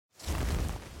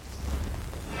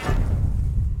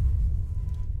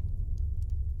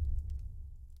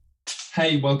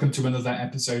Hey, welcome to another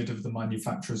episode of the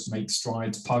Manufacturers Make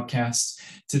Strides podcast.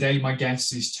 Today, my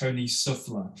guest is Tony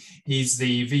Suffler. He's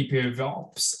the VP of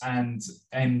Ops and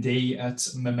MD at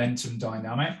Momentum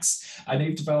Dynamics, and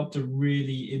they've developed a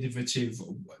really innovative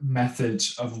method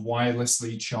of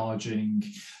wirelessly charging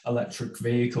electric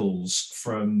vehicles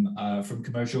from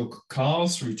commercial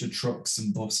cars through to trucks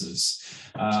and buses.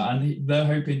 And they're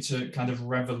hoping to kind of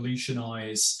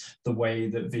revolutionize the way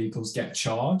that vehicles get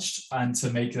charged and to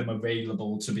make them available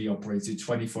to be operated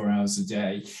 24 hours a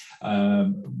day,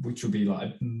 which will be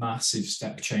like a massive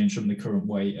step change from the current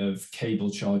way of cable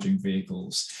charging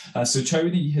vehicles. So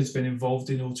Tony has been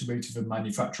involved in automotive and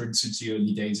manufacturing since the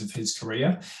early days of his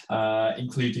career,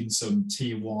 including some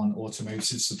tier one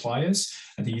automotive suppliers.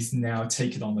 And he's now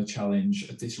taken on the challenge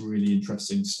of this really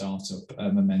interesting startup,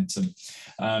 Momentum.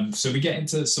 So we get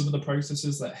into some of the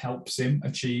processes that helps him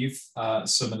achieve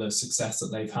some of the success that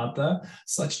they've had there.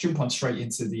 So let's jump on straight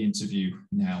into the interview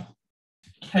now.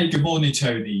 Hey, good morning,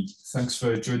 Tony. Thanks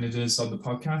for joining us on the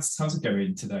podcast. How's it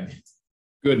going today?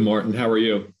 Good, Martin. How are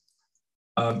you?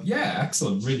 Yeah,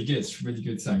 excellent. Really good.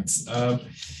 Thanks.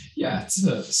 It's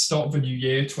the start of a new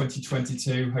year,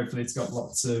 2022. Hopefully it's got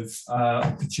lots of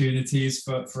opportunities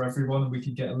for everyone and we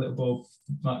can get a little more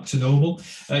back to normal.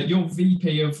 You're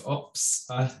VP of Ops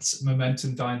at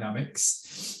Momentum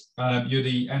Dynamics. You're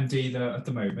the MD there at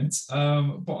the moment.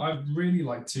 But I'd really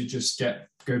like to just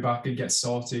go back and get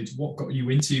started. What got you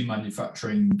into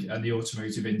manufacturing and the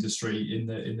automotive industry in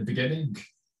the beginning?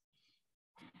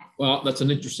 Well, that's an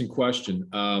interesting question.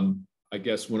 I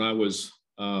guess when I was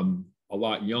a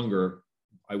lot younger,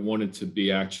 I wanted to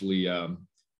be actually a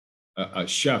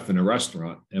chef in a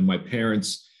restaurant, and my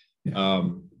parents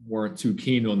weren't too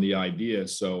keen on the idea.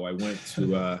 So I went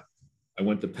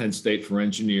to Penn State for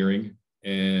engineering,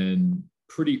 and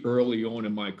pretty early on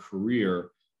in my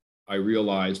career, I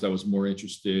realized I was more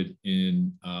interested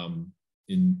in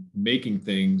making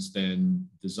things than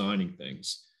designing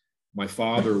things. My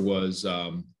father was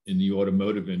in the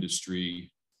automotive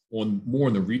industry, more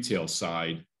on the retail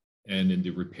side and in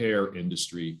the repair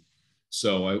industry.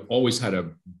 So I always had a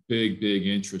big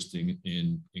interest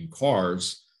in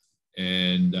cars.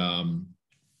 And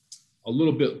a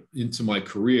little bit into my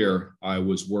career, I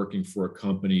was working for a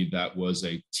company that was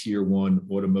a tier one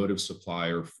automotive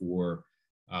supplier for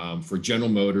General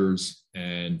Motors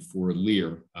and for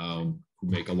Lear, who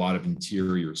make a lot of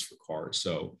interiors for cars.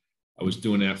 So I was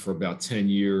doing that for about 10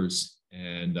 years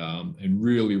and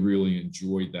really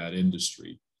enjoyed that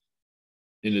industry.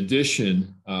 In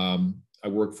addition, I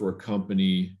worked for a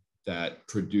company that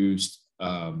produced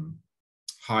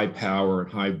high power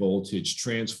and high voltage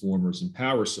transformers and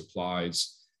power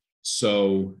supplies.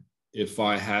 So if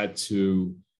I had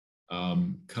to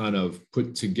kind of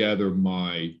put together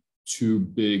my two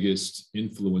biggest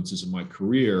influences in my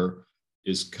career,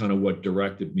 is kind of what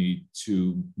directed me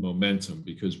to Momentum,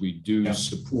 because we do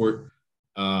support,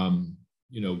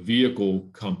 vehicle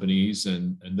companies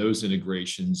and those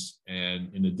integrations.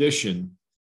 And in addition,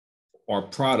 our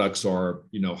products are,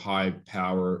 high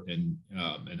power and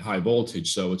high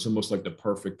voltage. So it's almost like the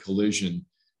perfect collision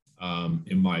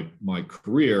in my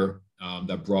career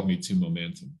that brought me to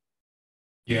Momentum.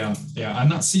 Yeah.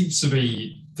 And that seems to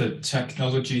be the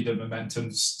technology that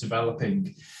Momentum's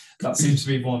developing. That seems to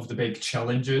be one of the big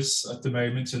challenges at the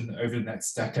moment and over the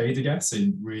next decade, I guess,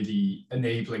 in really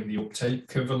enabling the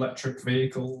uptake of electric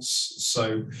vehicles.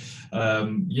 So,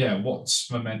 what's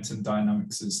Momentum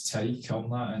Dynamics' take on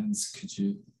that? And could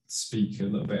you speak a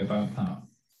little bit about that?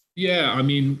 Yeah, I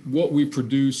mean, what we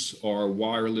produce are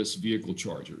wireless vehicle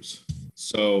chargers.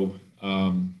 So,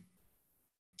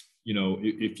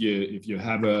 if you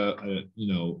have an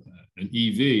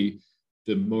EV,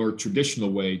 the more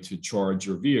traditional way to charge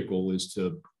your vehicle is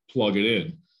to plug it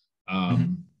in.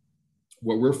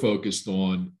 What we're focused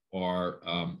on are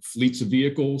fleets of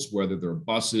vehicles, whether they're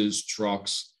buses,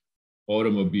 trucks,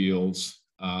 automobiles.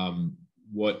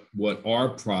 What our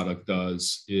product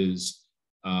does is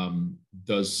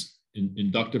does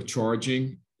inductive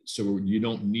charging, so you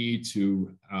don't need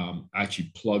to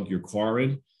actually plug your car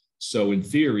in. So in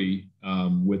theory,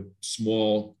 with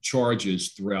small charges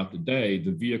throughout the day, the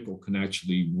vehicle can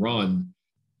actually run,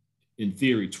 in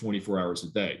theory, 24 hours a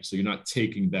day. So you're not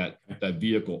taking that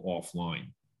vehicle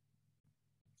offline.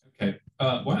 Okay.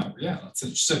 Wow. Yeah. That's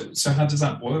it. So how does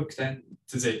that work then?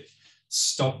 Does it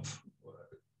stop?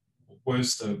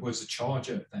 Where's the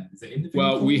charger then? Is it in the vehicle?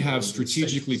 Well, we have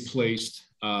strategically placed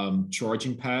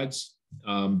charging pads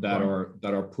that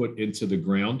are put into the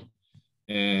ground.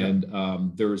 And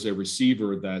there's a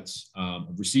receiver that's a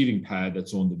receiving pad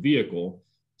that's on the vehicle.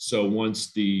 So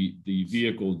once the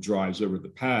vehicle drives over the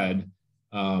pad,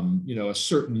 a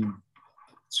certain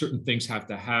certain things have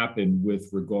to happen with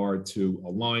regard to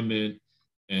alignment,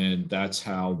 and that's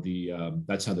how the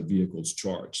vehicle's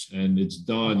charged, and it's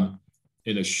done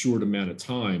in a short amount of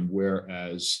time.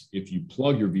 Whereas if you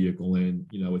plug your vehicle in,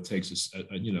 it takes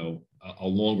a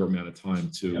longer amount of time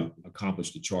to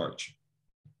accomplish the charge.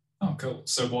 Oh, cool.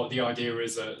 So what the idea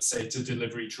is, say it's a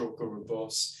delivery truck or a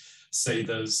bus, say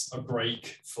there's a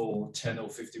break for 10 or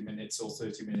 50 minutes or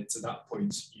 30 minutes. At that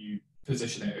point, you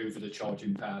position it over the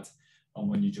charging pad, and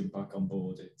when you jump back on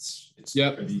board, it's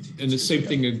ready to and the same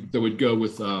thing that would go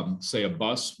with say a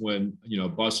bus. When a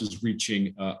bus is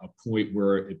reaching a point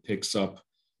where it picks up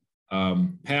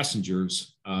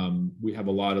passengers, we have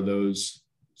a lot of those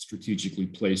strategically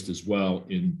placed as well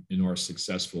in our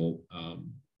successful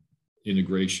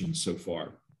integration so far.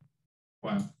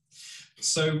 Wow.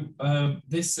 So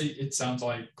it sounds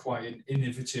like quite an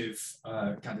innovative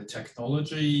kind of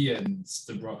technology, and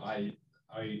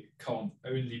I can't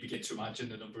only begin to imagine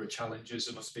the number of challenges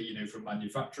there must be, from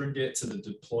manufacturing it to the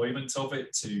deployment of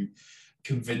it to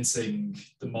convincing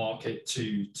the market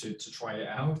to try it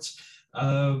out.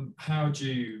 That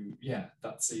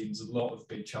seems a lot of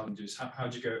big challenges. How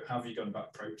have you gone about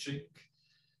approaching?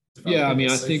 Yeah, I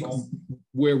mean, I think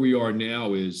where we are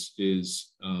now is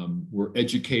we're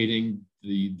educating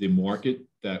the market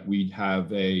that we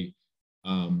have a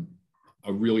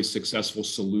really successful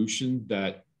solution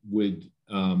that would,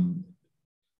 in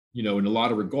a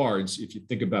lot of regards, if you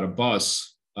think about a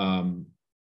bus can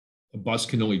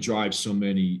only drive so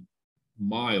many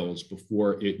miles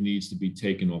before it needs to be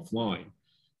taken offline.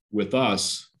 With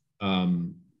us,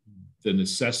 the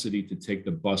necessity to take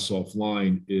the bus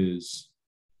offline is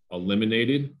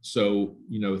eliminated. So,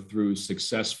 through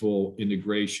successful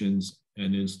integrations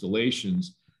and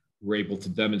installations, we're able to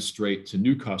demonstrate to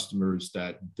new customers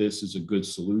that this is a good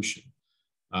solution.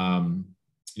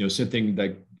 Something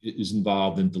that is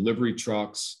involved in delivery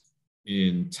trucks,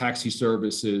 in taxi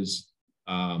services.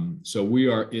 So we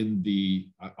are in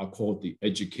I'll call it the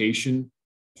education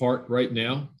part right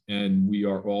now. And we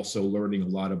are also learning a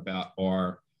lot about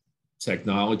our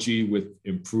technology with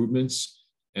improvements.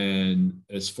 And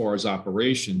as far as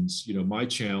operations, my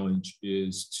challenge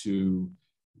is to,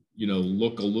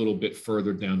 look a little bit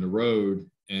further down the road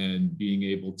and being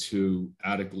able to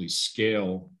adequately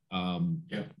scale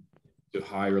to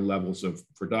higher levels of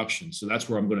production. So that's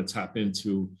where I'm going to tap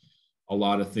into a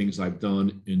lot of things I've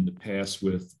done in the past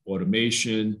with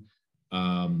automation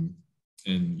and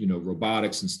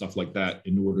robotics and stuff like that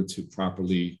in order to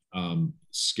properly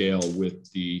scale with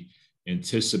the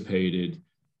anticipated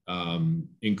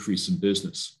increase in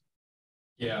business.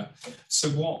 Yeah. So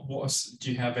what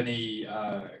do you have any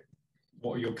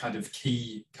what are your kind of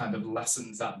key kind of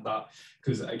lessons at that?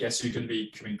 Because I guess you're going to be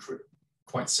coming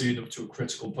quite soon up to a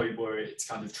critical point where it's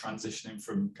kind of transitioning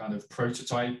from kind of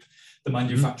prototype. The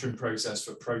manufacturing process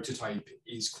for prototype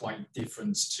is quite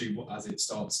different to as it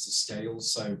starts to scale.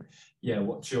 So yeah,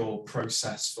 what's your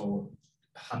process for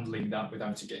handling that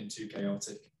without it getting too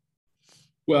chaotic?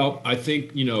 Well, I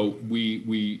think,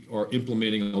 we are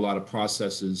implementing a lot of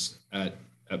processes at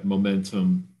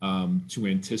Momentum to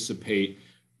anticipate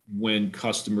when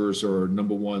customers are,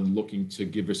 number one, looking to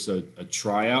give us a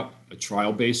trial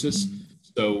basis.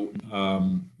 So,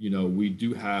 we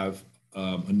do have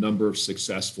a number of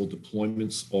successful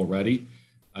deployments already.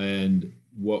 And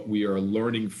what we are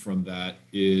learning from that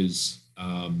is,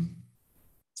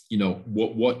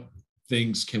 what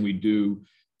things can we do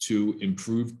to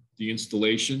improve the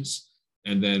installations?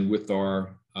 And then with our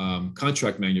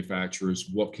contract manufacturers,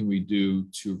 what can we do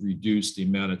to reduce the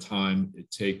amount of time it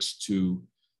takes to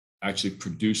actually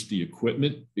produce the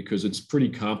equipment? Because it's pretty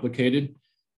complicated.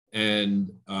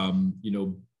 And,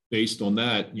 based on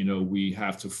that, we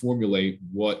have to formulate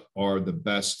what are the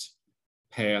best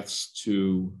paths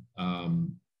to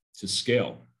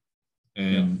scale.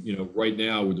 And, right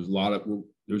now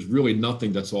there's really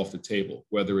nothing that's off the table,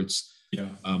 whether it's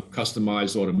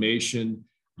customized automation,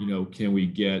 can we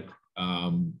get,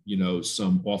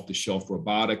 some off the shelf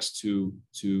robotics to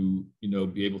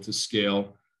be able to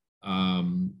scale.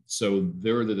 So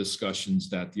there are the discussions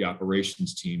that the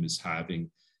operations team is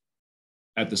having.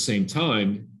 At the same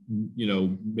time,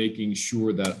 making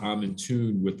sure that I'm in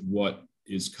tune with what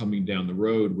is coming down the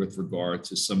road with regard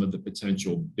to some of the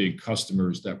potential big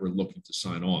customers that we're looking to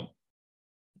sign on.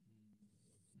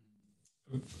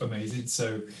 Amazing.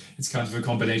 So it's kind of a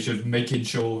combination of making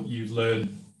sure you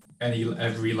learn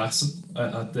every lesson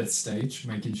at this stage,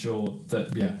 making sure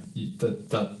that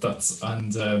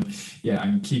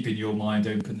and keeping your mind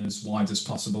open as wide as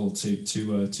possible to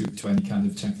any kind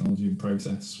of technology and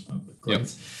process.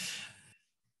 Great.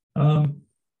 Yep.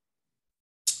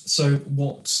 So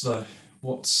what's the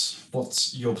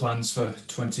what's your plans for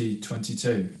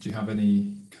 2022? Do you have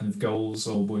any kind of goals,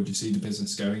 or where do you see the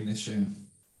business going this year?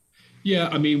 Yeah,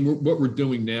 I mean, what we're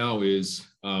doing now is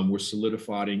we're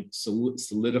solidifying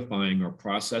our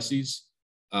processes.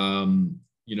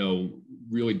 You know,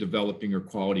 really developing our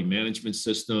quality management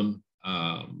system.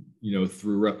 You know,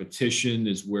 through repetition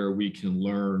is where we can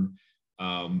learn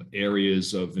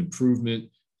areas of improvement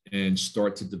and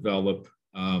start to develop,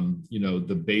 you know,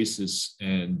 the basis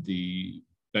and the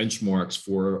benchmarks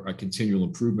for a continual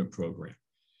improvement program.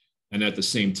 And at the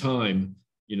same time,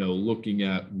 you know, looking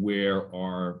at where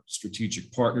our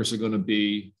strategic partners are going to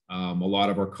be. A lot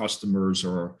of our customers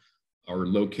are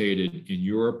located in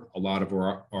Europe. A lot of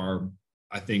our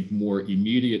I think more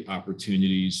immediate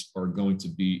opportunities are going to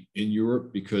be in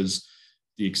Europe because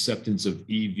the acceptance of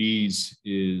EVs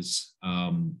is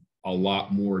a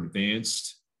lot more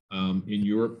advanced in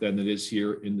Europe than it is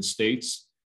here in the States.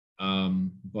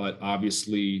 But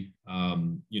obviously,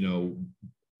 you know,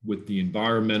 with the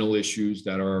environmental issues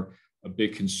that are a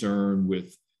big concern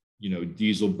with, you know,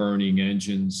 diesel burning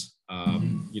engines,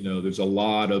 you know, there's a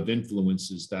lot of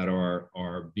influences that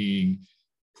are being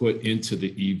put into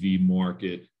the EV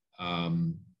market,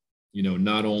 you know,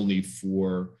 not only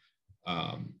for,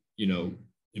 you know,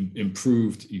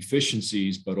 improved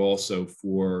efficiencies, but also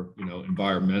for, you know,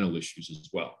 environmental issues as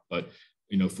well. But,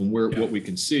 you know, from what we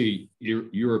can see,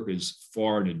 Europe is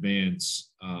far in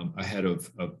advance ahead of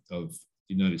the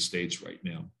United States right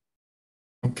now.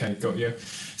 Okay, got you.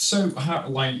 So, how,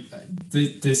 like,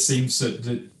 this seems that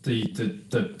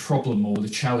the problem or the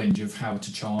challenge of how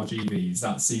to charge EVs,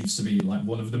 that seems to be like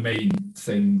one of the main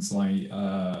things, like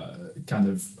kind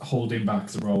of holding back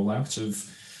the rollout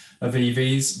of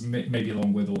EVs, maybe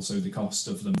along with also the cost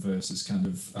of them versus kind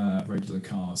of regular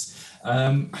cars.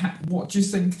 What do you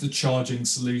think the charging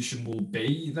solution will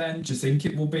be then? Do you think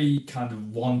it will be kind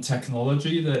of one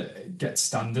technology that gets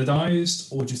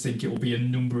standardized, or do you think it will be a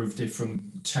number of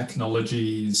different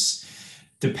technologies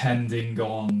depending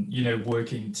on, you know,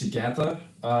 working together?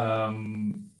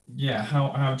 Yeah,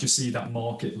 how do you see that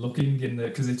market looking in the,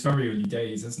 because it's very early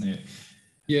days, isn't it?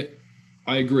 Yeah,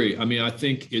 I agree. I mean, I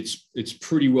think it's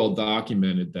pretty well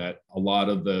documented that a lot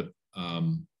of the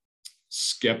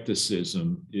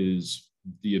skepticism is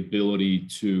the ability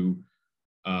to,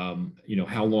 you know,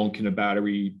 how long can a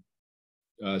battery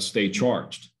stay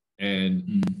charged?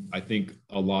 And I think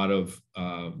a lot of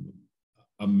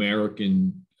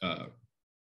American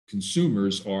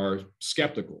consumers are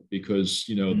skeptical because,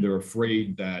 you know, they're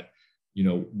afraid that, you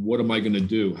know, what am I going to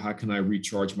do? How can I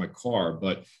recharge my car?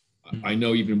 But I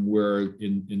know even where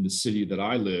in the city that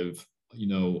I live, you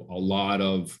know, a lot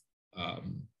of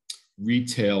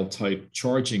retail type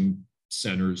charging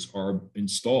centers are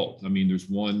installed. I mean, there's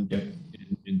one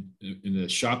in a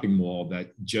shopping mall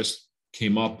that just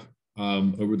came up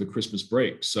over the Christmas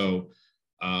break. So,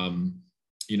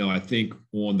 you know, I think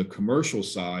on the commercial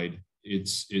side,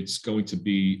 it's going to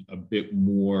be a bit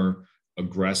more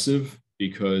aggressive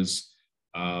because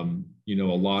you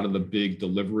know, a lot of the big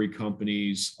delivery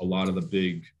companies, a lot of the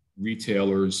big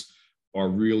retailers are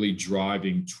really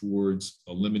driving towards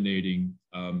eliminating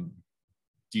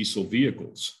diesel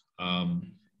vehicles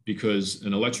because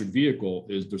an electric vehicle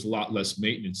there's a lot less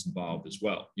maintenance involved as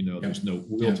well. You know, there's no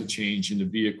oil to change in the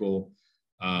vehicle.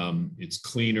 It's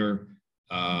cleaner.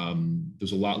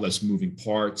 There's a lot less moving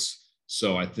parts.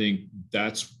 So I think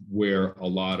that's where a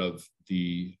lot of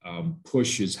the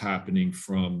push is happening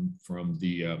from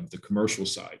the commercial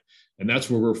side, and that's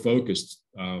where we're focused,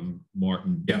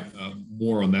 Martin.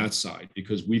 More on that side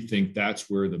because we think that's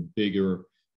where the bigger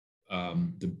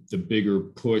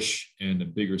push and the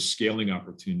bigger scaling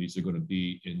opportunities are going to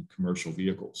be in commercial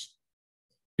vehicles.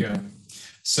 Yeah.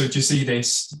 So do you see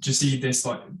this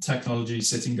like technology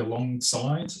sitting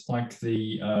alongside like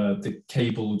the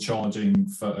cable charging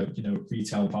for, you know,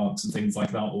 retail parks and things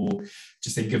like that, or do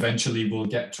you think eventually we'll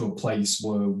get to a place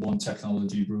where one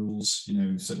technology rules, you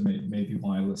know, sort of maybe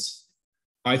wireless?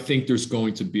 I think there's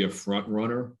going to be a front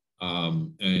runner,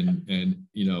 and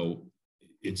you know,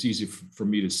 it's easy for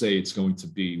me to say it's going to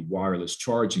be wireless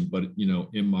charging, but you know,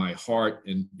 in my heart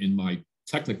and in my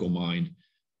technical mind,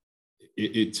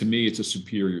 to me, it's a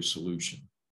superior solution.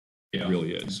 It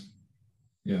really is.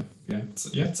 Yeah,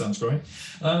 it sounds great.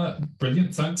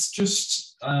 Brilliant, thanks.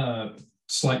 Just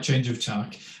slight change of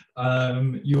tack.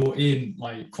 You're in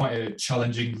like quite a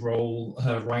challenging role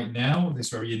right now, this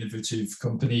very innovative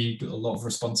company, a lot of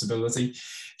responsibility.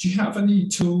 Do you have any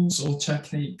tools or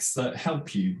techniques that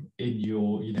help you in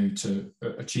your, you know, to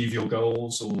achieve your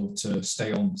goals or to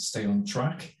stay on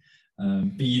track?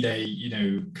 Be they, you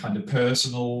know, kind of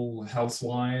personal,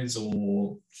 health-wise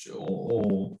or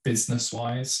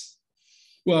business-wise?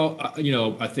 Well,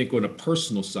 I think on a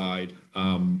personal side,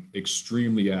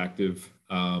 extremely active.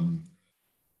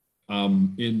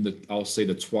 In the, I'll say,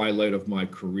 the twilight of my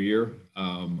career.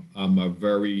 I'm a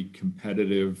very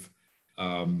competitive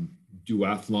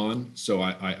duathlon. So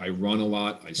I run a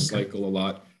lot, I cycle a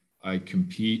lot, I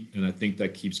compete, and I think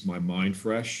that keeps my mind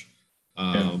fresh.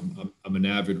 Yeah. I'm an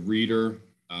avid reader.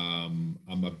 I'm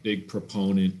a big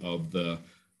proponent of the,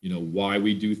 why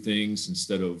we do things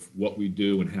instead of what we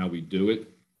do and how we do it.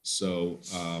 So,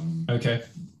 Okay.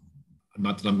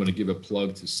 not that I'm going to give a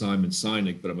plug to Simon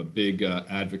Sinek, but I'm a big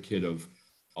advocate of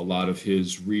a lot of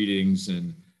his readings,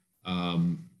 and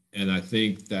I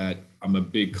think that I'm a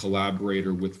big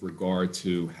collaborator with regard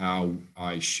to how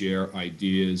I share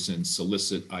ideas and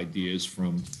solicit ideas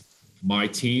from my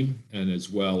team and as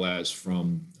well as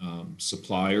from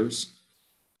suppliers.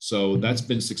 So that's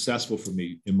been successful for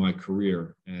me in my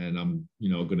career, and I'm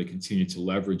going to continue to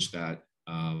leverage that.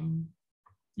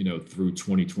 Through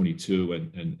 2022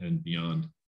 and beyond.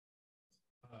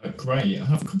 Great. I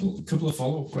have a couple of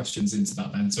follow-up questions into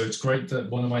that then. So it's great that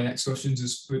one of my next questions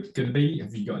is going to be,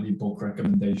 have you got any book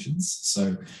recommendations?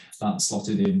 So that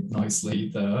slotted in nicely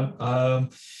there.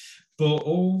 But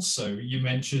also, you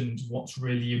mentioned what's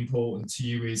really important to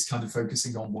you is kind of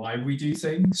focusing on why we do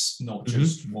things, not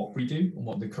just what we do and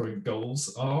what the current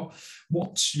goals are.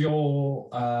 What's your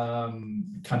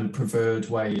kind of preferred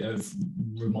way of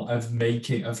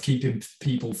keeping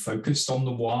people focused on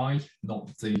the why,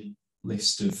 not the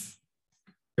list of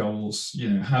goals?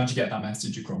 How do you get that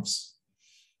message across?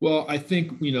 Well, I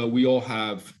think we all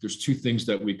have. There's two things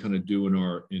that we kind of do in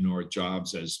our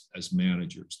jobs as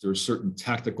managers. There are certain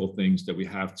tactical things that we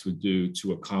have to do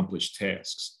to accomplish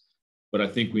tasks, but I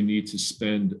think we need to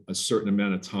spend a certain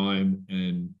amount of time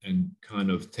and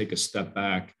kind of take a step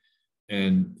back.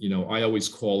 And I always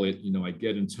call it. I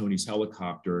get in Tony's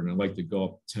helicopter and I like to go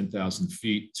up 10,000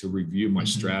 feet to review my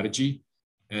strategy,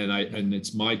 and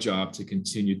it's my job to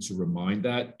continue to remind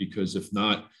that, because if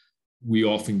not, we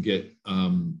often get,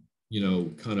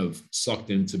 kind of sucked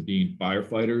into being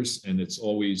firefighters, and it's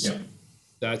always,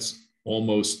 that's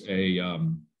almost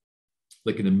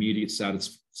like an immediate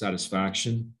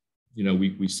satisfaction.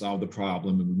 We solve the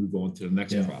problem and we move on to the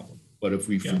next problem. But if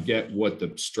we forget what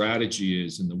the strategy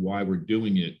is and the why we're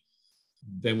doing it,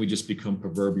 then we just become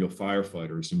proverbial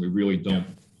firefighters, and we really don't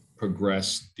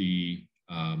progress the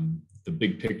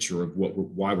big picture of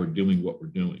why we're doing what we're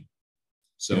doing.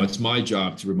 So it's my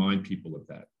job to remind people of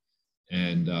that.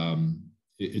 And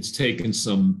it's taken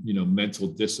some, mental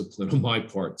discipline on my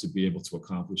part to be able to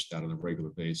accomplish that on a regular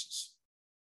basis.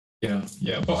 Yeah.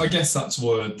 But I guess that's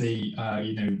where the,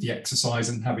 the exercise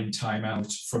and having time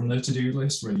out from the to-do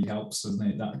list really helps, doesn't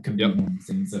it? That can be one of the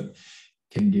things that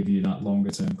can give you that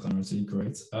longer term clarity.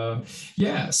 Great.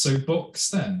 So books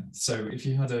then. So if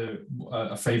you had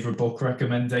a favorite book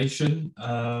recommendation,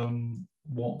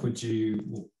 what would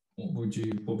you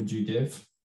give?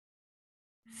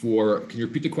 Can you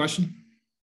repeat the question?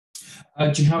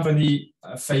 Do you have any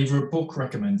favorite book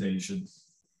recommendation?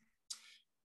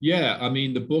 Yeah, I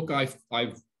mean, the book I've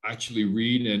actually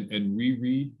read and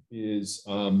reread is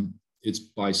it's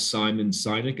by Simon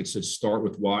Sinek. It says Start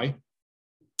with Why.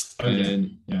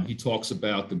 And he talks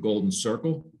about the golden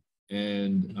circle,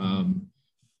 and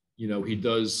he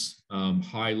does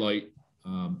highlight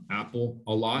Apple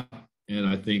a lot, and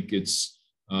I think it's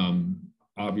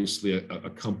obviously a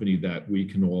company that we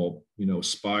can all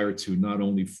aspire to, not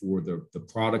only for the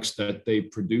products that they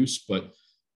produce, but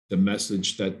the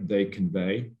message that they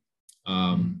convey.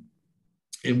 And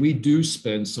we do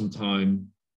spend some time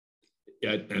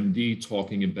at MD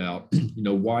talking about,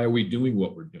 why are we doing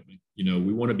what we're doing?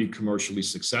 We want to be commercially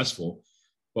successful,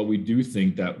 but we do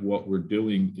think that what we're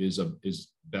doing is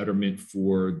betterment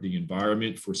for the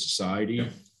environment, for society,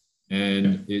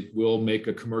 and it will make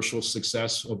a commercial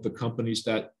success of the companies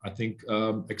that I think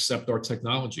accept our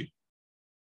technology.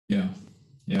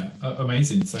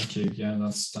 Amazing. Thank you.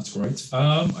 That's great.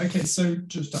 Okay, so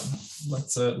just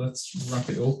let's wrap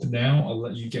it up now. I'll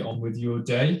let you get on with your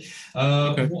day.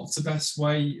 What's the best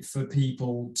way for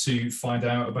people to find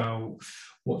out about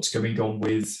what's going on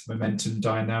with Momentum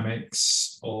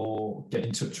Dynamics or get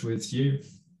in touch with you?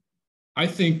 I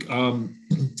think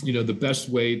the best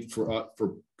way for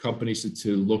companies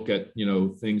to look at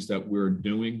things that we're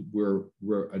doing. We're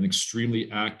an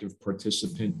extremely active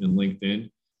participant in LinkedIn.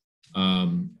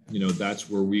 That's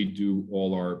where we do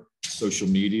all our social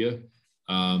media.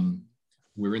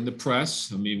 We're in the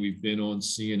press. I mean, we've been on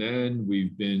CNN.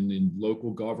 We've been in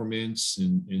local governments,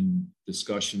 in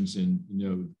discussions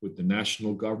with the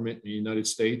national government in the United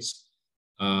States.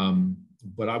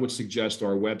 but I would suggest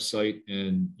our website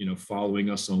and, following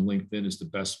us on LinkedIn is the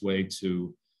best way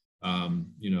to,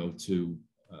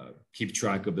 keep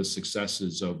track of the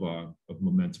successes of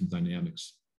Momentum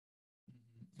Dynamics.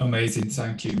 Amazing,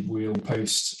 thank you. We'll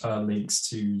post links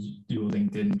to your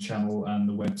LinkedIn channel and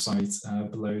the website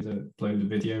below the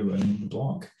video and the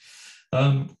blog.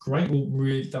 Great. Well,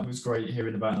 really, that was great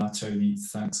hearing about that, Tony.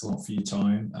 Thanks a lot for your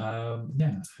time.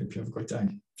 Yeah, hope you have a great day.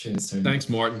 Cheers, Tony. Thanks,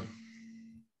 Martin.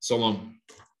 So long.